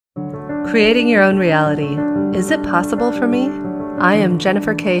Creating your own reality. Is it possible for me? I am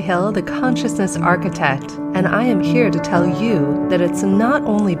Jennifer K. Hill, the Consciousness Architect, and I am here to tell you that it's not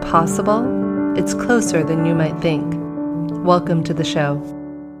only possible, it's closer than you might think. Welcome to the show.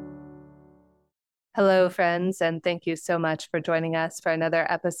 Hello, friends, and thank you so much for joining us for another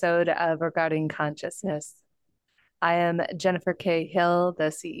episode of Regarding Consciousness. I am Jennifer K. Hill,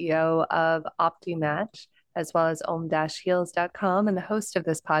 the CEO of OptiMatch, as well as om-heals.com, and the host of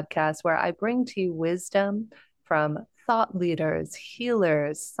this podcast where I bring to you wisdom from thought leaders,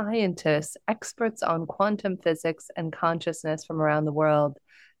 healers, scientists, experts on quantum physics and consciousness from around the world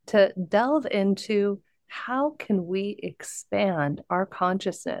to delve into how can we expand our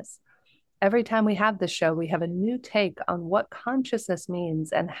consciousness. Every time we have this show, we have a new take on what consciousness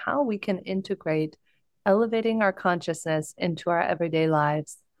means and how we can integrate elevating our consciousness into our everyday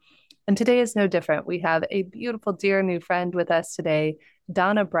lives. And today is no different. We have a beautiful, dear new friend with us today,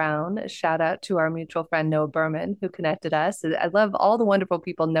 Donna Brown. Shout out to our mutual friend, Noah Berman, who connected us. I love all the wonderful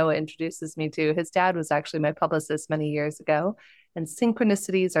people Noah introduces me to. His dad was actually my publicist many years ago, and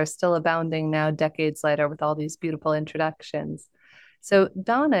synchronicities are still abounding now, decades later, with all these beautiful introductions. So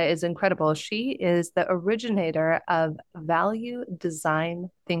Donna is incredible. She is the originator of value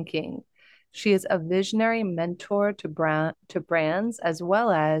design thinking. She is a visionary mentor to brands, as well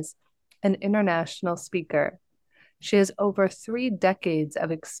as an international speaker. She has over 3 decades of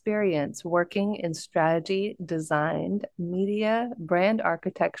experience working in strategy, design, media, brand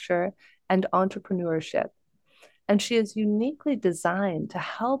architecture, and entrepreneurship. And she is uniquely designed to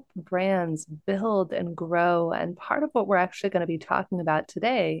help brands build and grow. And part of what we're actually going to be talking about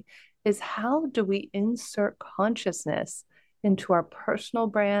today is how do we insert consciousness into our personal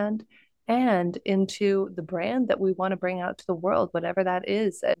brand and into the brand that we want to bring out to the world, whatever that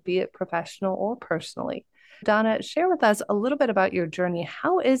is, be it professional or personally. Donna, share with us a little bit about your journey.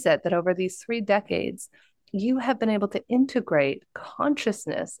 How is it that over these 3 decades, you have been able to integrate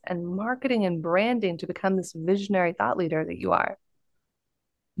consciousness and marketing and branding to become this visionary thought leader that you are?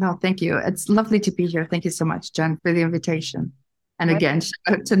 No, thank you. It's lovely to be here. Thank you so much, Jen, for the invitation. And again,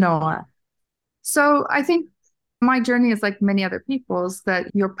 shout out to Noah. So I think my journey is like many other people's, that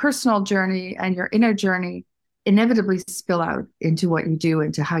your personal journey and your inner journey inevitably spill out into what you do,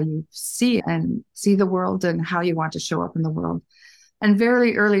 into how you see the world and how you want to show up in the world. And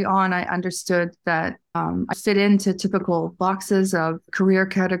very early on, I understood that I fit into typical boxes of career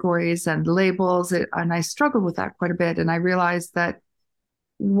categories and labels, and I struggled with that quite a bit. And I realized that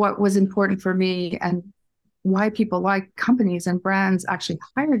what was important for me and why people like companies and brands actually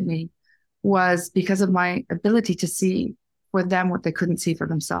hired me was because of my ability to see for them what they couldn't see for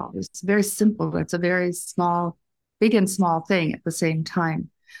themselves. It's very simple. It's a very small, big and small thing at the same time.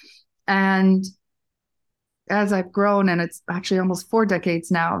 And as I've grown, and it's actually almost 4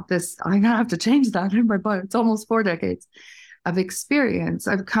 decades now, I'm gonna have to change that in my book. It's almost 4 decades of experience.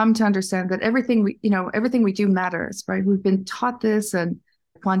 I've come to understand that everything we do matters, right? We've been taught this, and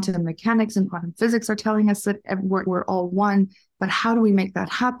quantum mechanics and quantum physics are telling us that we're all one. But how do we make that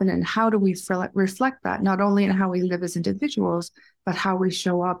happen? And how do we reflect that, not only in how we live as individuals, but how we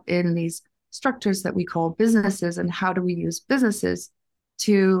show up in these structures that we call businesses? And how do we use businesses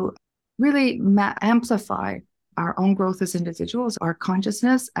to really amplify our own growth as individuals, our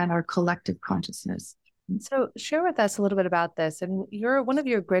consciousness, and our collective consciousness? So share with us a little bit about this. And one of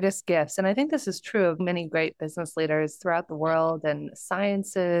your greatest gifts, and I think this is true of many great business leaders throughout the world and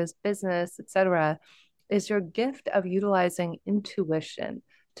sciences, business, etc., is your gift of utilizing intuition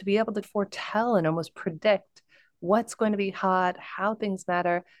to be able to foretell and almost predict what's going to be hot, how things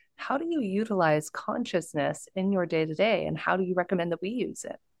matter. How do you utilize consciousness in your day-to-day, and how do you recommend that we use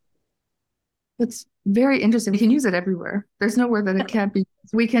it? It's very interesting. We can use it everywhere. There's nowhere that it can't be.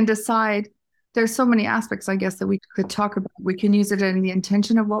 We can decide. There's so many aspects, I guess, that we could talk about. We can use it in the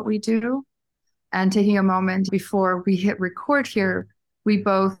intention of what we do. And taking a moment before we hit record here, we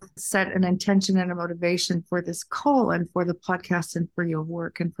both set an intention and a motivation for this call and for the podcast and for your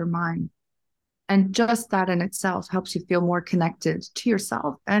work and for mine. And just that in itself helps you feel more connected to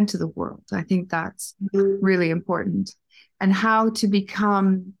yourself and to the world. I think that's really important. And how to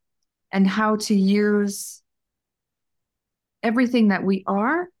become and how to use everything that we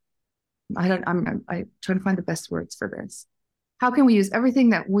are. I'm trying to find the best words for this. How can we use everything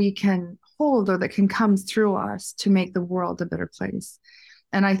that we can hold or that can come through us to make the world a better place?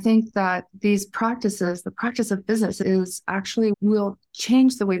 And I think that these practices, the practice of business, will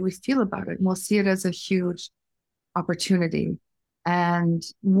change the way we feel about it. And we'll see it as a huge opportunity. And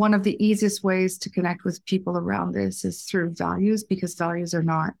one of the easiest ways to connect with people around this is through values, because values are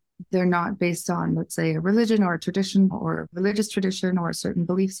not They're not based on, let's say, a religion or a tradition or a religious tradition or certain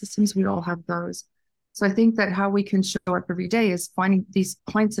belief systems. We all have those. So I think that how we can show up every day is finding these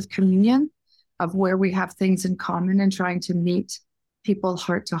points of communion of where we have things in common and trying to meet people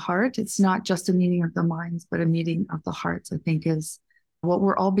heart to heart. It's not just a meeting of the minds, but a meeting of the hearts, I think is what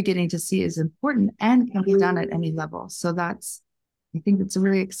we're all beginning to see is important and can be done at any level. So I think it's a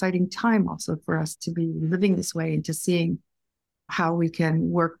really exciting time also for us to be living this way and to seeing how we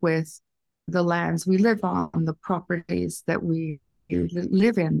can work with the lands we live on, the properties that we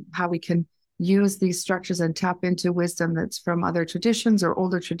live in, how we can use these structures and tap into wisdom that's from other traditions or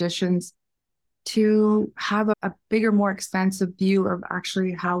older traditions to have a bigger, more expansive view of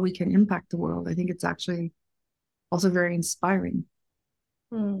actually how we can impact the world. I think it's actually also very inspiring.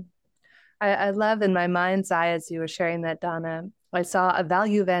 Hmm. I love in my mind's eye as you were sharing that, Donna, I saw a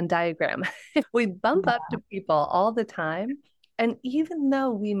value Venn diagram. We bump up to people all the time. And even though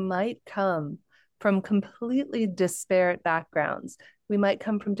we might come from completely disparate backgrounds, we might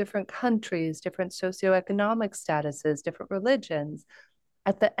come from different countries, different socioeconomic statuses, different religions.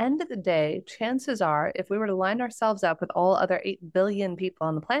 At the end of the day, chances are, if we were to line ourselves up with all other 8 billion people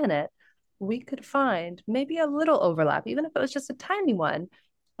on the planet, we could find maybe a little overlap, even if it was just a tiny one,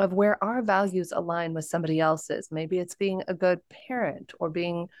 of where our values align with somebody else's. Maybe it's being a good parent or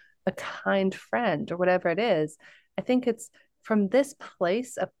being a kind friend or whatever it is. I think it's from this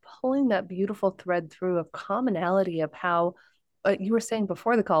place of pulling that beautiful thread through of commonality of how you were saying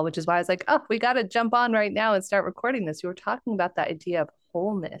before the call, which is why I was like, oh, we got to jump on right now and start recording this. You were talking about that idea of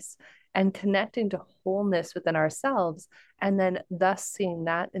wholeness and connecting to wholeness within ourselves and then thus seeing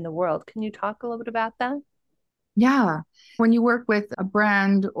that in the world. Can you talk a little bit about that? Yeah. When you work with a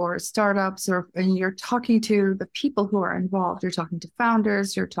brand or startups and you're talking to the people who are involved, you're talking to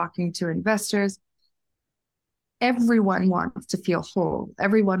founders, you're talking to investors, everyone wants to feel whole.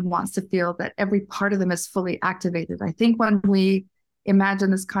 Everyone wants to feel that every part of them is fully activated. I think when we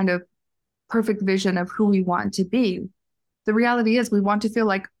imagine this kind of perfect vision of who we want to be, the reality is we want to feel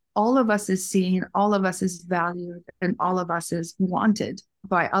like all of us is seen, all of us is valued, and all of us is wanted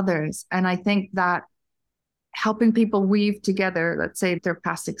by others. And I think that helping people weave together, let's say, their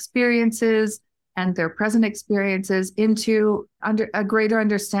past experiences and their present experiences into a greater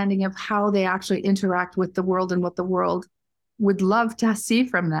understanding of how they actually interact with the world and what the world would love to see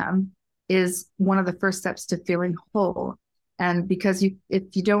from them is one of the first steps to feeling whole. And because if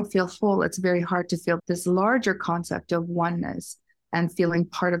you don't feel whole, it's very hard to feel this larger concept of oneness and feeling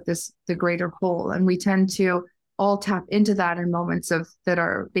part of the greater whole. And we tend to all tap into that in moments that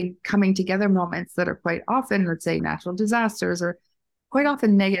are big coming together moments that are quite often, let's say, natural disasters or quite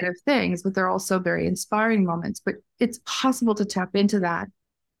often negative things, but they're also very inspiring moments. But it's possible to tap into that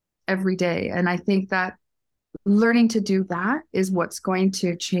every day. And I think that learning to do that is what's going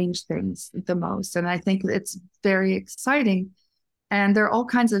to change things the most. And I think it's very exciting. And there are all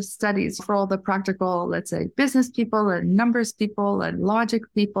kinds of studies for all the practical, let's say, business people and numbers people and logic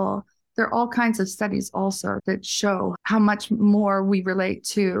people. There are all kinds of studies also that show how much more we relate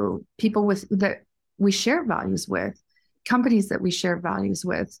to people that we share values with, companies that we share values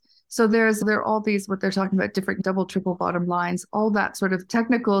with. So there are all these, what they're talking about, different double, triple bottom lines, all that sort of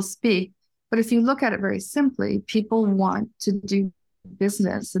technical speak. But if you look at it very simply, people want to do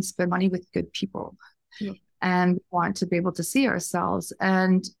business and spend money with good people. Yeah. And want to be able to see ourselves.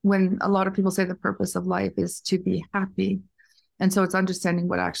 And when a lot of people say the purpose of life is to be happy. And so it's understanding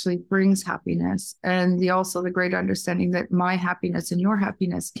what actually brings happiness. And also the greater understanding that my happiness and your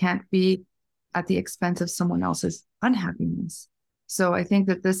happiness can't be at the expense of someone else's unhappiness. So I think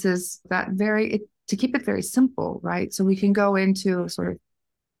that this is to keep it very simple, right? So we can go into sort of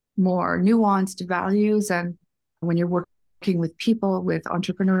more nuanced values. And when you're working with people, with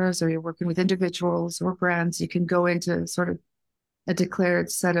entrepreneurs, or you're working with individuals or brands, you can go into sort of a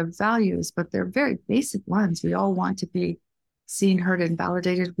declared set of values, but they're very basic ones. We all want to be seen, heard, and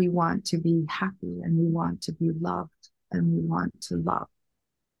validated. We want to be happy, and we want to be loved, and we want to love.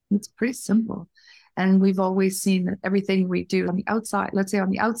 It's pretty simple. And we've always seen that everything we do on the outside, let's say on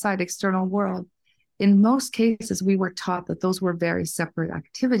the outside external world, in most cases, we were taught that those were very separate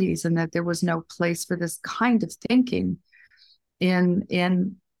activities and that there was no place for this kind of thinking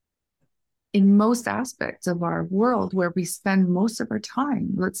in most aspects of our world where we spend most of our time.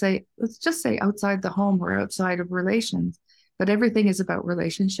 Let's just say outside the home or outside of relations, but everything is about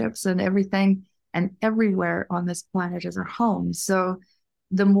relationships, and everything and everywhere on this planet is our home. So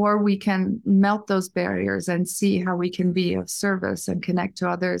the more we can melt those barriers and see how we can be of service and connect to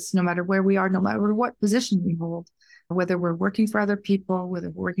others, no matter where we are, no matter what position we hold, whether we're working for other people, whether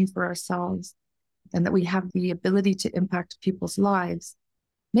we're working for ourselves, and that we have the ability to impact people's lives,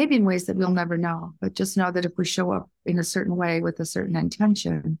 maybe in ways that we'll never know, but just know that if we show up in a certain way with a certain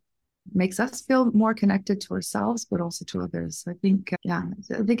intention, it makes us feel more connected to ourselves, but also to others. I think, yeah,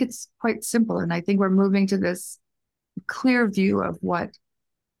 I think it's quite simple. And I think we're moving to this clear view of what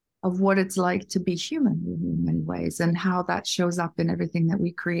it's like to be human in many ways and how that shows up in everything that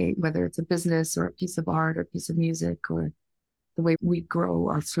we create, whether it's a business or a piece of art or a piece of music or the way we grow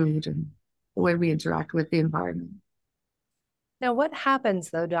our food and the way we interact with the environment. Now, what happens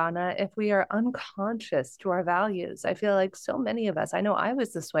though, Donna, if we are unconscious to our values? I feel like so many of us, I know I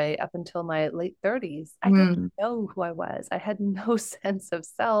was this way up until my late 30s. I didn't Mm, know who I was. I had no sense of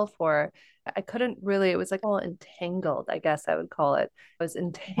self, or I couldn't really, it was like all entangled, I guess I would call it. I was yeah.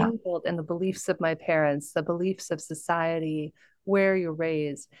 entangled in the beliefs of my parents, the beliefs of society, where you're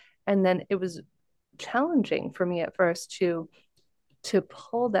raised. And then it was challenging for me at first to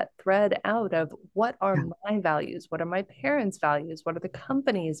pull that thread out of what are Yeah. my values? What are my parents' values? What are the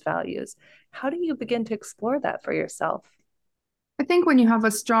company's values? How do you begin to explore that for yourself? I think when you have a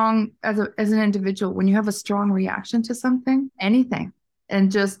strong, as an individual, when you have a strong reaction to something, anything,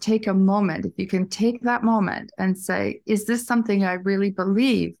 and just take a moment, if you can take that moment and say, is this something I really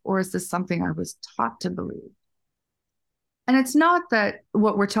believe, or is this something I was taught to believe? And it's not that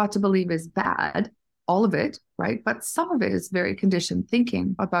what we're taught to believe is bad, all of it, right? But some of it is very conditioned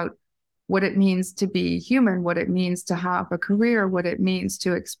thinking about what it means to be human, what it means to have a career, what it means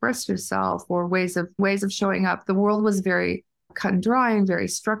to express yourself, or ways of showing up. The world was very cut and dry and very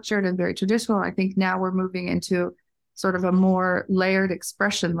structured and very traditional. I think now we're moving into sort of a more layered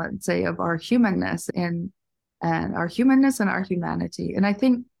expression, let's say, of our humanness and our humanness and our humanity. And I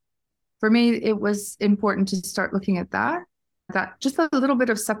think for me, it was important to start looking at that just a little bit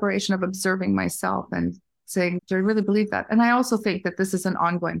of separation of observing myself and saying, do I really believe that? And I also think that this is an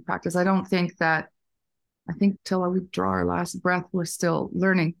ongoing practice. I think till we draw our last breath, we're still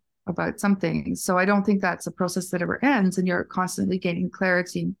learning about something. So I don't think that's a process that ever ends, and you're constantly gaining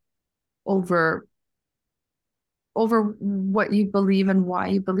clarity over what you believe and why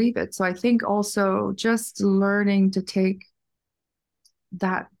you believe it. So I think also just learning to take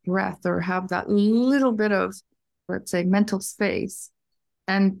that breath or have that little bit of, let's say, mental space.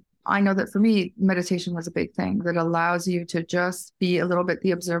 And I know that for me, meditation was a big thing that allows you to just be a little bit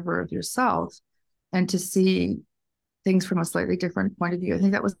the observer of yourself and to see things from a slightly different point of view. I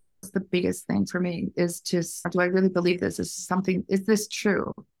think that was the biggest thing for me, is just, do I really believe this? Is this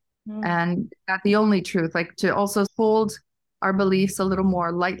true? Mm. And not the only truth, like to also hold our beliefs a little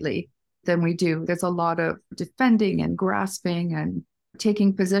more lightly than we do. There's a lot of defending and grasping and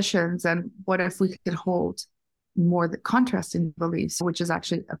taking positions. And what if we could hold more the contrasting beliefs, which is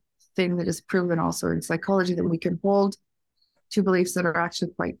actually a thing that is proven also in psychology, that we can hold two beliefs that are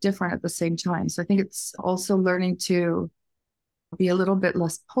actually quite different at the same time. So I think it's also learning to be a little bit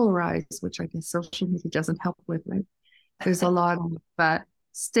less polarized, which I guess social media doesn't help with. Right? There's a lot of that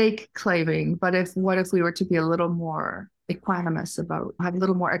stake claiming, but what if we were to be a little more equanimous about, have a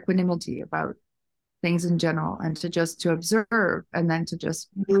little more equanimity about things in general, and to observe and then to just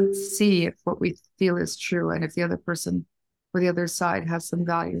see if what we feel is true and if the other person or the other side has some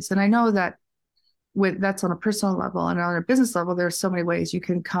values. And I know that that's on a personal level, and on a business level, there are so many ways you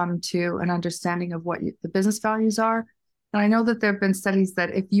can come to an understanding of what the business values are. And I know that there have been studies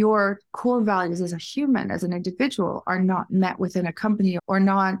that if your core values as a human, as an individual, are not met within a company or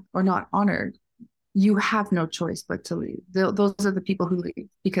not honored, you have no choice but to leave. Those are the people who leave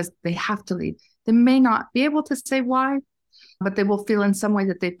because they have to leave. They may not be able to say why, but they will feel in some way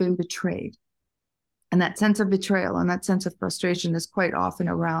that they've been betrayed. And that sense of betrayal and that sense of frustration is quite often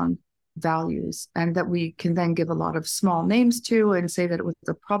around values, and that we can then give a lot of small names to and say that it was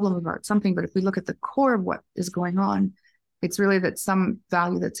a problem about something. But if we look at the core of what is going on, it's really that some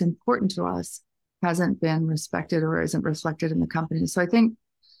value that's important to us hasn't been respected or isn't reflected in the company. So I think,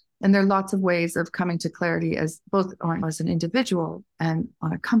 and there are lots of ways of coming to clarity as both as an individual and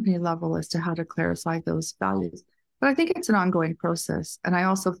on a company level as to how to clarify those values. But I think it's an ongoing process. And I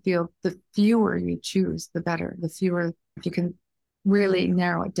also feel the fewer you choose, the better. The fewer, if you can really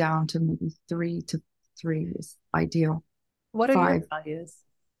narrow it down to maybe 3 is ideal. What are your 5. values?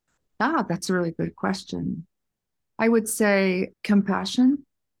 That's a really good question. I would say compassion,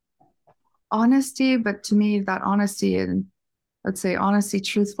 honesty, but to me, that honesty and let's say honesty,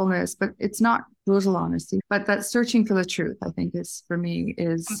 truthfulness, but it's not brutal honesty, but that searching for the truth, I think is for me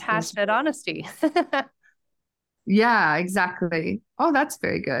is Compassionate honesty. yeah, exactly. Oh, that's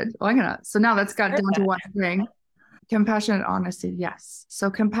very good. So now that's got down to one thing. Compassionate honesty, yes.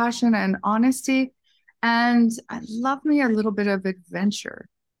 So compassion and honesty, and I love me a little bit of adventure.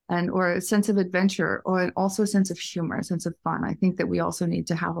 and or a sense of adventure, or also a sense of humor, a sense of fun. I think that we also need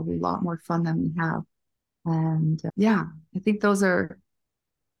to have a lot more fun than we have. And yeah, I think those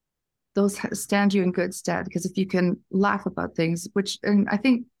stand you in good stead, because if you can laugh about things, which, and I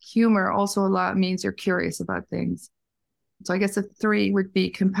think humor also a lot means you're curious about things. So I guess a three would be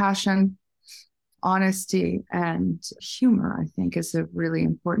compassion, honesty, and humor. I think is a really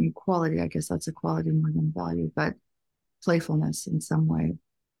important quality. I guess that's a quality more than value, but playfulness in some way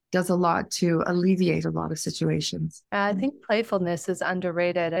does a lot to alleviate a lot of situations. I think playfulness is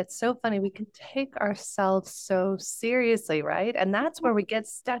underrated. It's so funny. We can take ourselves so seriously, right? And that's where we get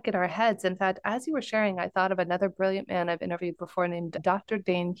stuck in our heads. In fact, as you were sharing, I thought of another brilliant man I've interviewed before named Dr.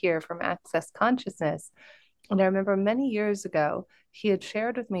 Dane here from Access Consciousness. And I remember many years ago, he had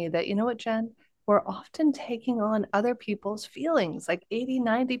shared with me that, you know what, Jen, we're often taking on other people's feelings like 80,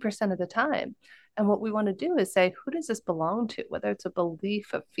 90% of the time. And what we want to do is say, who does this belong to? Whether it's a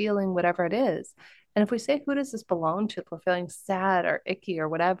belief, a feeling, whatever it is. And if we say, who does this belong to? If we're feeling sad or icky or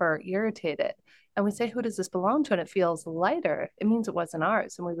whatever, irritated, and we say, who does this belong to? And it feels lighter, it means it wasn't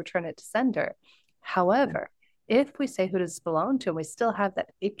ours and we return it to sender. However, if we say, who does this belong to? And we still have that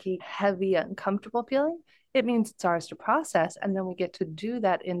icky, heavy, uncomfortable feeling, it means it's ours to process. And then we get to do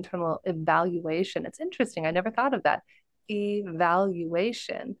that internal evaluation. It's interesting. I never thought of that.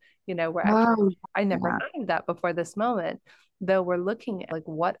 Evaluation. We're actually, Oh, I never yeah. thought of that before this moment, though we're looking at like,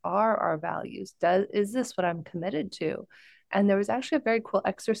 what are our values? Is this what I'm committed to? And there was actually a very cool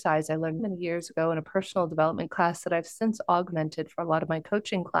exercise I learned many years ago in a personal development class that I've since augmented for a lot of my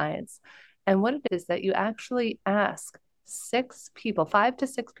coaching clients. And what it is that you actually ask six people, 5 to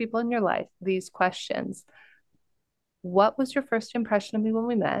 6 people in your life, these questions. What was your first impression of me when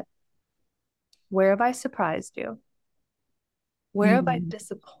we met? Where have I surprised you? Where have I Mm.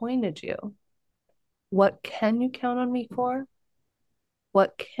 disappointed you? What can you count on me for?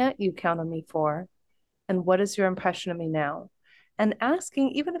 What can't you count on me for? And what is your impression of me now? And asking,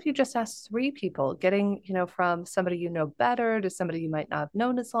 even if you just ask 3 people, getting, from somebody you know better to somebody you might not have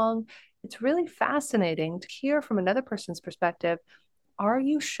known as long, it's really fascinating to hear from another person's perspective. Are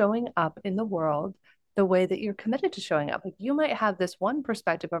you showing up in the world the way that you're committed to showing up? Like you might have this one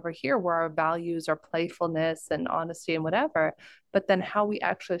perspective over here where our values are playfulness and honesty and whatever, but then how we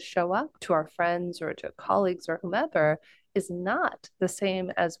actually show up to our friends or to colleagues or whomever is not the same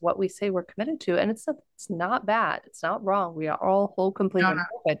as what we say we're committed to. And it's not bad. It's not wrong. We are all whole, complete, No, and no.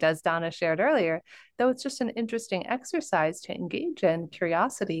 perfect, as Donna shared earlier, though it's just an interesting exercise to engage in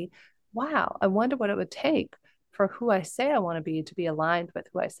curiosity. Wow, I wonder what it would take for who I say I want to be aligned with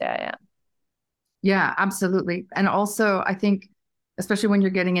who I say I am. Yeah, absolutely. And also, I think, especially when you're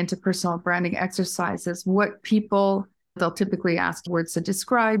getting into personal branding exercises, what people they'll typically ask words to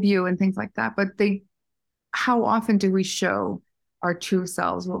describe you and things like that. But how often do we show our true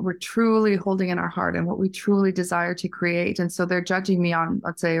selves, what we're truly holding in our heart and what we truly desire to create? And so they're judging me on,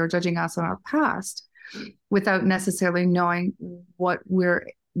 let's say, or judging us on our past without necessarily knowing where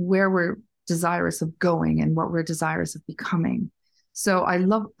we're desirous of going and what we're desirous of becoming. So I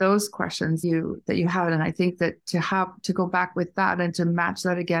love those questions that you had. And I think that to go back with that and to match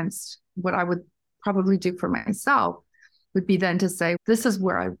that against what I would probably do for myself would be then to say, this is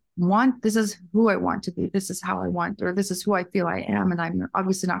where I want, this is who I want to be, this is how I want, or this is who I feel I am. And I'm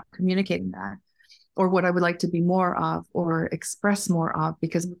obviously not communicating that, or what I would like to be more of or express more of,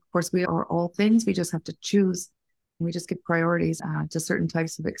 because of course we are all things. We just have to choose. We just give priorities to certain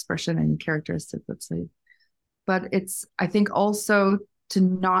types of expression and characteristics, let's say. But I think also to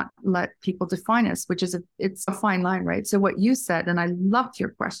not let people define us, which is it's a fine line, right? So what you said, and I loved your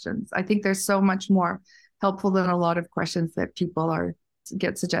questions. I think they're so much more helpful than a lot of questions that people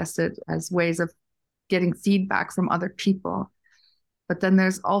get suggested as ways of getting feedback from other people. But then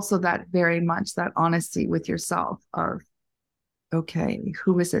there's also that very much that honesty with yourself of, okay,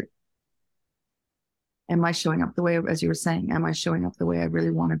 who is it? Am I showing up the way, as you were saying, am I showing up the way I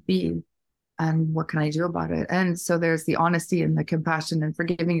really want to be? And what can I do about it? And so there's the honesty and the compassion and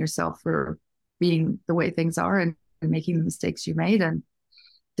forgiving yourself for being the way things are and making the mistakes you made and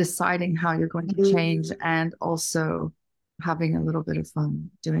deciding how you're going to change, and also having a little bit of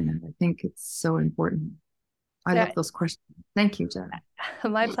fun doing it. I think it's so important. I Yeah, love those questions. Thank you, Jen.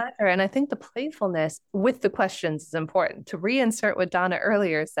 my pleasure. And I think the playfulness with the questions is important. To reinsert what Donna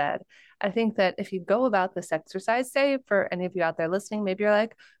earlier said, I think that if you go about this exercise, say for any of you out there listening, maybe you're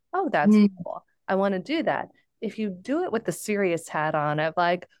like, oh, that's Mm. cool. I want to do that. If you do it with the serious hat on of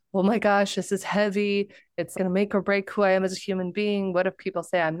like, oh my gosh, this is heavy. It's going to make or break who I am as a human being. What if people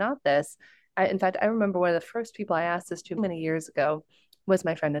say I'm not this? In fact, I remember one of the first people I asked this to many years ago was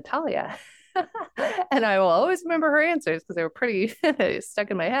my friend Natalia. And I will always remember her answers because they were pretty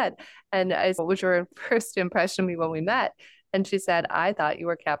stuck in my head. And I said, what was your first impression of me when we met? And she said, I thought you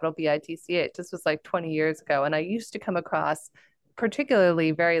were capital BITCH. This was like 20 years ago. And I used to come across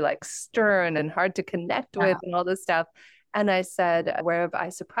particularly very like stern and hard to connect with and all this stuff. And I said, where have I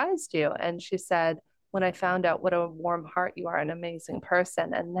surprised you? And she said, when I found out what a warm heart you are, an amazing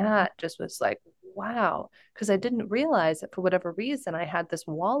person. And that just was like, wow, because I didn't realize that for whatever reason, I had this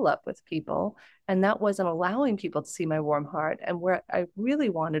wall up with people, and that wasn't allowing people to see my warm heart. And where I really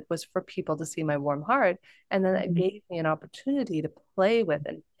wanted was for people to see my warm heart. And then it gave me an opportunity to play with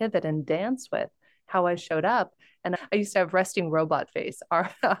and pivot and dance with how I showed up. And I used to have resting robot face,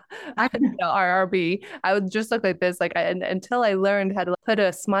 RRB. I would just look like this, until I learned how to put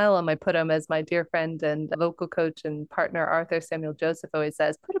a smile on my put'em, as my dear friend and vocal coach and partner Arthur Samuel Joseph always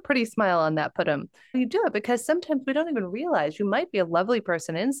says, put a pretty smile on that put'em. You do it because sometimes we don't even realize you might be a lovely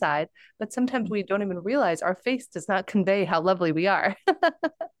person inside, but sometimes we don't even realize our face does not convey how lovely we are.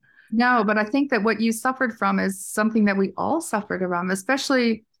 No, but I think that what you suffered from is something that we all suffered from,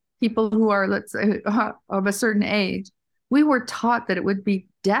 especially people who are, let's say, of a certain age. We were taught that it would be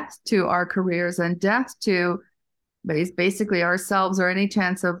death to our careers and death to basically ourselves or any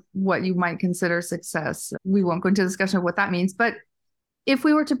chance of what you might consider success. We won't go into a discussion of what that means, but if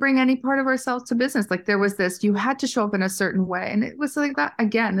we were to bring any part of ourselves to business, like there was this, you had to show up in a certain way. And it was like that.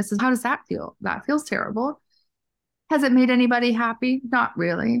 Again, this is, how does that feel? That feels terrible. Has it made anybody happy? Not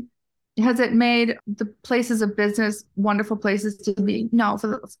really. Has it made the places of business wonderful places to be? No,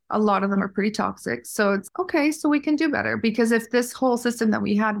 for a lot of them are pretty toxic. So it's okay. So we can do better, because if this whole system that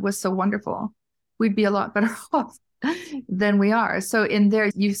we had was so wonderful, we'd be a lot better off than we are. So in there,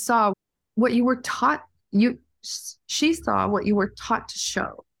 you saw what you were taught. She saw what you were taught to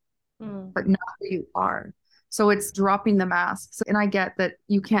show, but not who you are. So it's dropping the masks. And I get that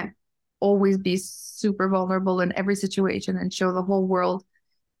you can't always be super vulnerable in every situation and show the whole world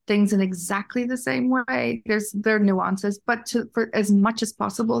things in exactly the same way. There are nuances, but for as much as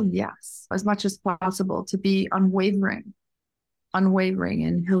possible, yes, as much as possible, to be unwavering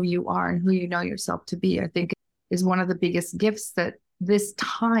in who you are and who you know yourself to be, I think is one of the biggest gifts that this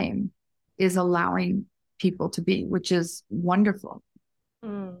time is allowing people to be, which is wonderful.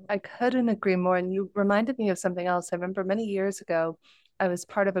 I couldn't agree more. And you reminded me of something else. I remember many years ago, I was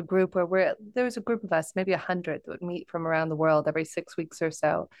part of a group where there was a group of us, maybe 100, that would meet from around the world every 6 weeks or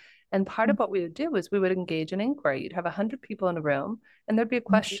so. And part of what we would do was we would engage in inquiry. You'd have 100 people in a room, and there'd be a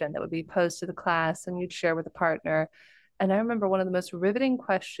question that would be posed to the class, and you'd share with a partner. And I remember one of the most riveting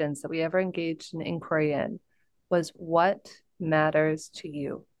questions that we ever engaged in inquiry in was, what matters to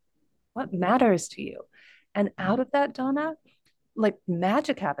you? What matters to you? And out of that, Donna, like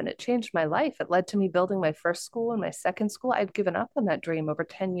magic happened. It changed my life. It led to me building my first school and my second school. I'd given up on that dream over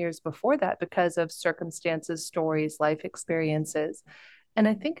 10 years before that because of circumstances, stories, life experiences. And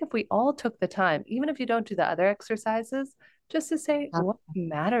I think if we all took the time, even if you don't do the other exercises, just to say what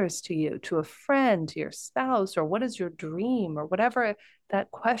matters to you, to a friend, to your spouse, or what is your dream, or whatever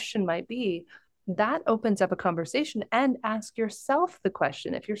that question might be, that opens up a conversation. And ask yourself the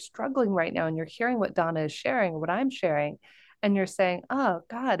question. If you're struggling right now and you're hearing what Donna is sharing, what I'm sharing, and you're saying, oh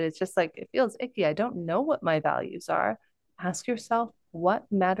God, it's just like, it feels icky, I don't know what my values are. Ask yourself, what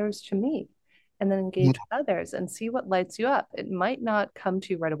matters to me? And then engage others and see what lights you up. It might not come to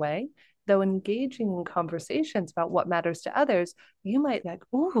you right away, though engaging in conversations about what matters to others, you might be like,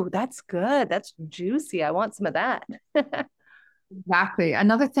 ooh, that's good. That's juicy. I want some of that. Exactly.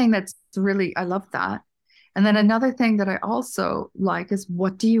 Another thing that's really, I love that. And then another thing that I also like is,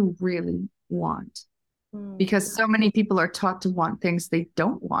 what do you really want? Because so many people are taught to want things they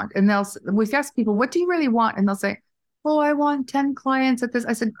don't want. And we've asked people, what do you really want? And they'll say, oh, I want 10 clients at this.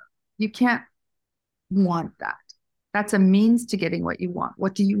 I said, you can't want that. That's a means to getting what you want.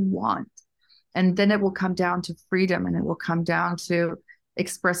 What do you want? And then it will come down to freedom, and it will come down to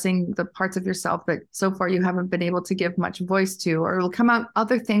expressing the parts of yourself that so far you haven't been able to give much voice to, or it will come out,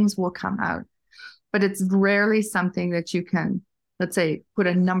 other things will come out. But it's rarely something that you can, let's say, put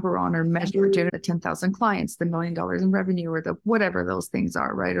a number on or measure to the 10,000 clients, the $1 million in revenue, or the whatever those things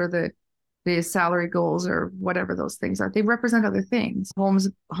are, right? Or the salary goals, or whatever those things are. They represent other things.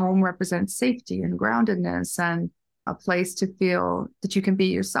 Home represents safety and groundedness and a place to feel that you can be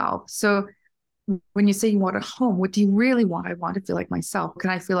yourself. So when you say you want a home, what do you really want? I want to feel like myself. Can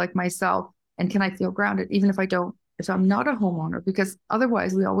I feel like myself? And can I feel grounded, even if I'm not a homeowner? Because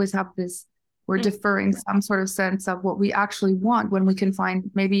otherwise we always have this, we're deferring some sort of sense of what we actually want, when we can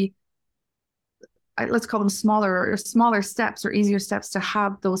find maybe, let's call them smaller steps or easier steps to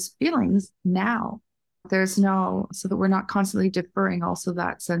have those feelings now. So that we're not constantly deferring also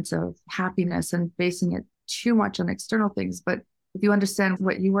that sense of happiness and basing it too much on external things. But if you understand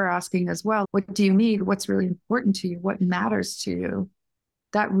what you were asking as well, what do you need? What's really important to you? What matters to you?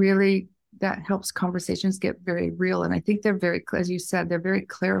 That helps conversations get very real. And I think they're very, as you said, they're very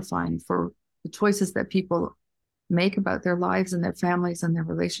clarifying for the choices that people make about their lives and their families and their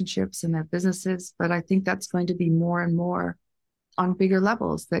relationships and their businesses. But I think that's going to be more and more on bigger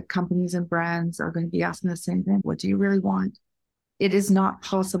levels, that companies and brands are going to be asking the same thing. What do you really want? It is not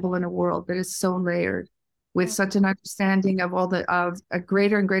possible in a world that is so layered with such an understanding of a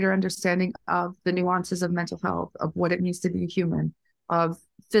greater and greater understanding of the nuances of mental health, of what it means to be human, of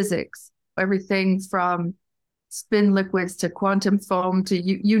physics, everything from spin liquids to quantum foam to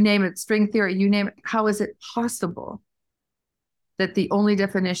you name it, string theory, you name it. How is it possible that the only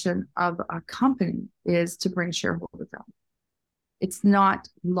definition of a company is to bring shareholder value? It's not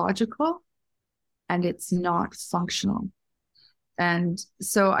logical and it's not functional. And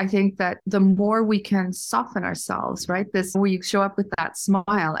so I think that the more we can soften ourselves, right? This where you show up with that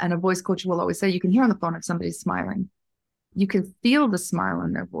smile, and a voice coach will always say, you can hear on the phone if somebody's smiling. You can feel the smile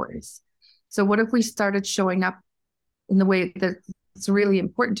in their voice. So what if we started showing up in the way that's really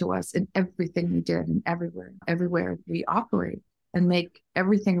important to us in everything we did and everywhere we operate, and make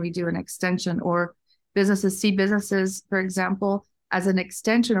everything we do an extension, or see businesses, for example, as an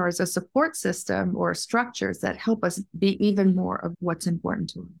extension or as a support system or structures that help us be even more of what's important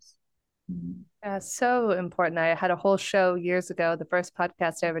to us. Yeah, so important. I had a whole show years ago. The first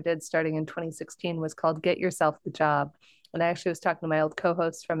podcast I ever did starting in 2016 was called Get Yourself the Job. And I actually was talking to my old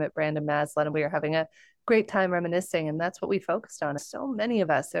co-host from it, Brandon Maslin, and we were having a great time reminiscing. And that's what we focused on. So many of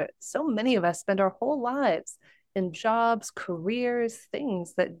us spend our whole lives in jobs, careers,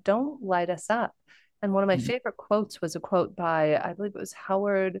 things that don't light us up. And one of my favorite quotes was a quote by, I believe it was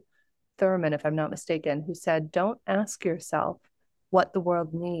Howard Thurman, if I'm not mistaken, who said, "Don't ask yourself what the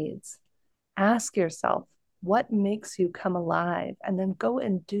world needs. Ask yourself what makes you come alive, and then go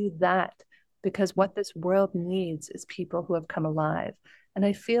and do that, because what this world needs is people who have come alive." And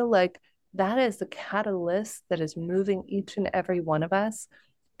I feel like that is the catalyst that is moving each and every one of us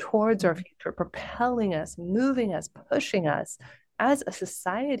towards our future, propelling us, moving us, pushing us as a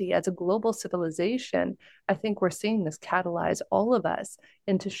society, as a global civilization. I think we're seeing this catalyze all of us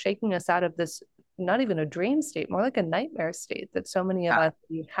into shaking us out of this, not even a dream state, more like a nightmare state that so many of us,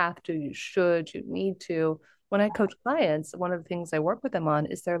 you have to, you should, you need to. When I coach clients, one of the things I work with them on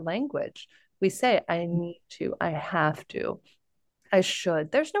is their language. We say, I need to, I have to, I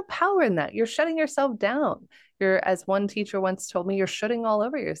should. There's no power in that. You're shutting yourself down. As one teacher once told me, you're shutting all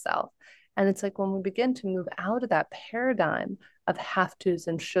over yourself. And it's like when we begin to move out of that paradigm of have tos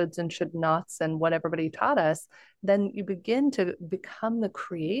and shoulds and should nots and what everybody taught us, then you begin to become the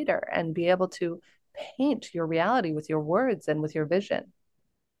creator and be able to paint your reality with your words and with your vision.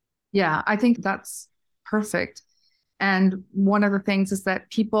 Yeah, I think that's perfect. And one of the things is that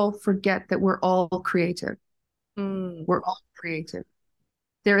people forget that we're all creative. We're all creative.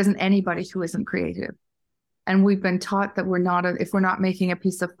 There isn't anybody who isn't creative. And we've been taught that if we're not making a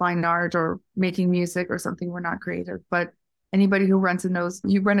piece of fine art or making music or something, we're not creative. But anybody who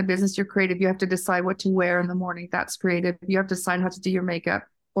you run a business, you're creative. You have to decide what to wear in the morning. That's creative. You have to decide how to do your makeup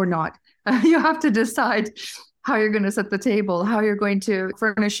or not. You have to decide how you're going to set the table, how you're going to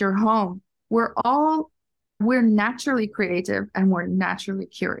furnish your home. We're naturally creative and we're naturally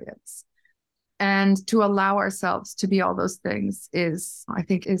curious. And to allow ourselves to be all those things I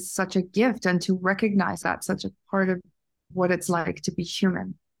think, is such a gift. And to recognize that such a part of what it's like to be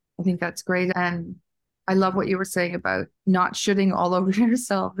human. I think that's great. And I love what you were saying about not shoulding all over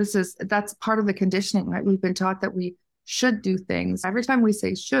yourself. That's part of the conditioning, right? We've been taught that we should do things. Every time we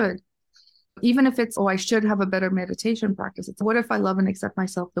say should, even if it's, I should have a better meditation practice. It's, what if I love and accept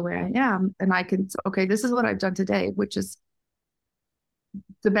myself the way I am? And I can, okay, this is what I've done today, which is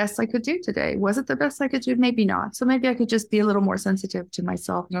the best I could do today. Was it the best I could do? Maybe not. So maybe I could just be a little more sensitive to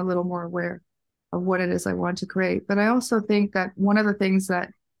myself and a little more aware of what it is I want to create. But I also think that one of the things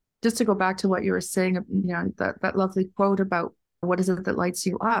that, just to go back to what you were saying, that lovely quote about what is it that lights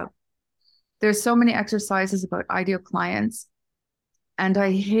you up? There's so many exercises about ideal clients, and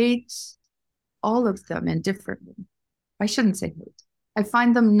I hate all of them indifferently. I shouldn't say hate. I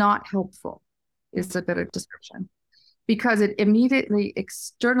find them not helpful, is a better description, because it immediately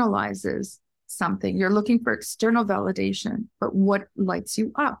externalizes something. You're looking for external validation, but what lights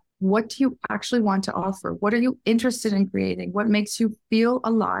you up? What do you actually want to offer? What are you interested in creating? What makes you feel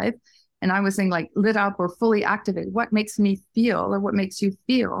alive? And I was saying, like, lit up or fully activated. What makes me feel, or what makes you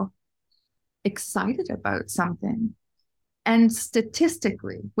feel excited about something? And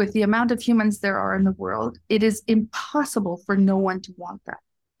statistically, with the amount of humans there are in the world, it is impossible for no one to want that.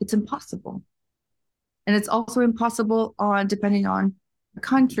 It's impossible. And it's also impossible depending on the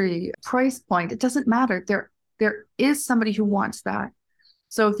country, price point. It doesn't matter. There is somebody who wants that.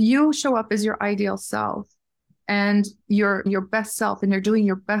 So if you show up as your ideal self and your best self and you're doing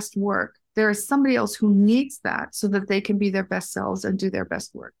your best work, there is somebody else who needs that so that they can be their best selves and do their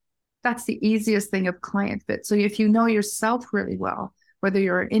best work. That's the easiest thing of client fit. So if you know yourself really well, whether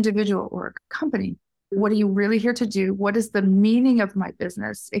you're an individual or a company, what are you really here to do? What is the meaning of my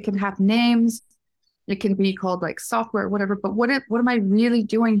business? It can have names. It can be called like software, whatever, but what am I really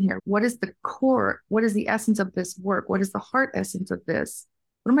doing here? What is the core? What is the essence of this work? What is the heart essence of this?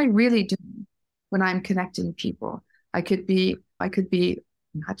 What am I really doing when I'm connecting people? I could be a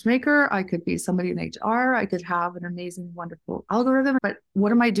matchmaker. I could be somebody in HR. I could have an amazing, wonderful algorithm. But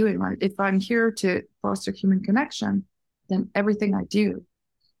what am I doing? Right? If I'm here to foster human connection, then everything I do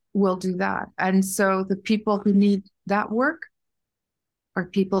will do that. And so the people who need that work are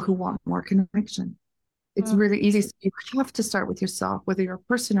people who want more connection. It's really easy. So you have to start with yourself, whether you're a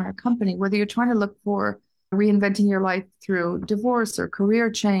person or a company, whether you're trying to look for reinventing your life through divorce or career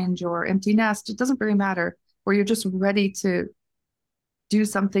change or empty nest. It doesn't really matter, or you're just ready to do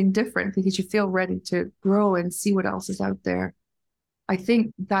something different because you feel ready to grow and see what else is out there. I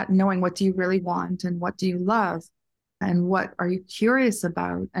think that knowing what do you really want and what do you love and what are you curious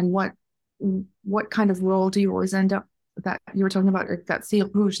about and what kind of role do you always end up, that you were talking about, that fil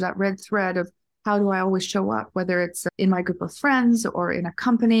rouge, that red thread of how do I always show up, whether it's in my group of friends or in a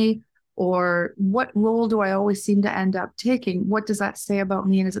company, or what role do I always seem to end up taking? What does that say about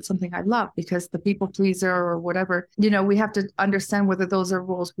me? And is it something I love? Because the people pleaser or whatever, we have to understand whether those are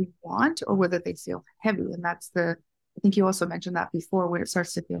roles we want or whether they feel heavy. And I think you also mentioned that before, when it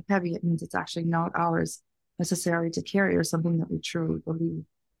starts to feel heavy, it means it's actually not ours necessarily to carry or something that we truly believe.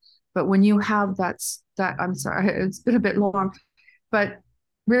 But when you have that, I'm sorry, it's been a bit long, but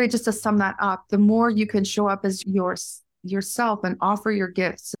really just to sum that up, the more you can show up as yourself and offer your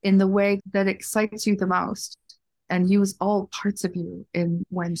gifts in the way that excites you the most and use all parts of you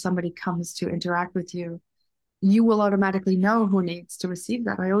when somebody comes to interact with you, you will automatically know who needs to receive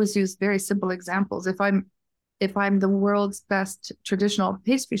that. I always use very simple examples. If I'm the world's best traditional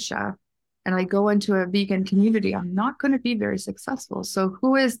pastry chef and I go into a vegan community, I'm not going to be very successful. So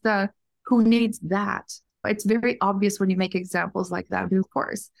who needs that? It's very obvious when you make examples like that, of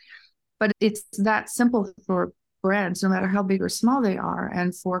course, but it's that simple for brands, no matter how big or small they are,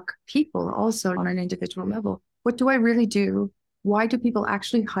 and for people also on an individual level. What do I really do? Why do people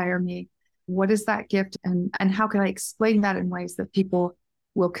actually hire me? What is that gift? And how can I explain that in ways that people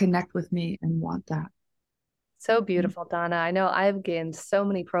will connect with me and want that? So beautiful, Donna. I know I've gained so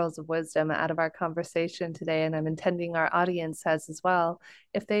many pearls of wisdom out of our conversation today, and I'm intending our audience has as well.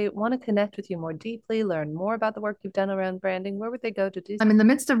 If they want to connect with you more deeply, learn more about the work you've done around branding, where would they go to do so? I'm in the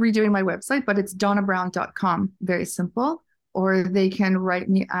midst of redoing my website, but it's donnabrown.com. Very simple. Or they can write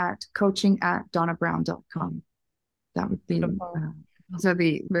me at coaching@donnabrown.com. That would be, those are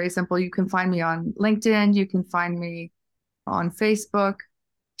the very simple. You can find me on LinkedIn. You can find me on Facebook.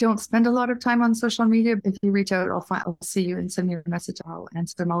 Don't spend a lot of time on social media. If you reach out, I'll see you and send me a message. I'll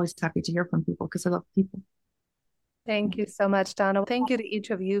answer. I'm always happy to hear from people because I love people. Thank you so much, Donna. Thank you to each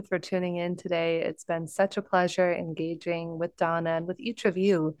of you for tuning in today. It's been such a pleasure engaging with Donna and with each of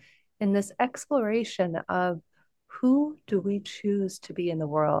you in this exploration of who do we choose to be in the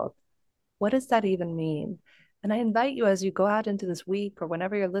world? What does that even mean? And I invite you, as you go out into this week or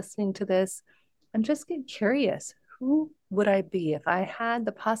whenever you're listening to this, and just get curious. Who would I be if I had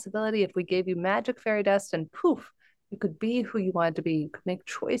the possibility, if we gave you magic fairy dust and poof, you could be who you wanted to be. You could make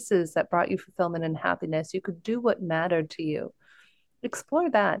choices that brought you fulfillment and happiness. You could do what mattered to you.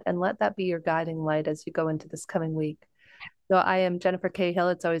 Explore that and let that be your guiding light as you go into this coming week. So I am Jennifer Cahill.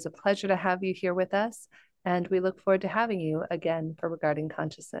 It's always a pleasure to have you here with us. And we look forward to having you again for Regarding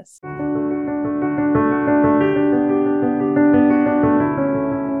Consciousness.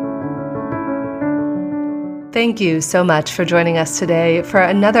 Thank you so much for joining us today for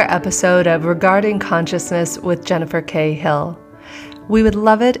another episode of Regarding Consciousness with Jennifer Cahill. We would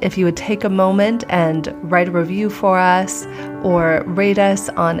love it if you would take a moment and write a review for us or rate us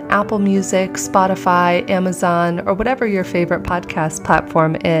on Apple Music, Spotify, Amazon, or whatever your favorite podcast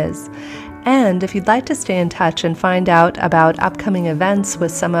platform is. And if you'd like to stay in touch and find out about upcoming events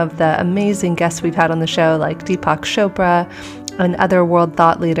with some of the amazing guests we've had on the show, like Deepak Chopra and other world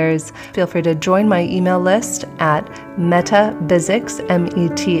thought leaders, feel free to join my email list at metabizics,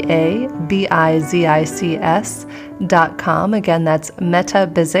 metabizics.com. Again, that's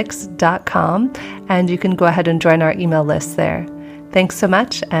metabizics.com, and you can go ahead and join our email list there. Thanks so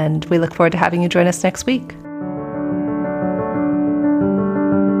much, and we look forward to having you join us next week.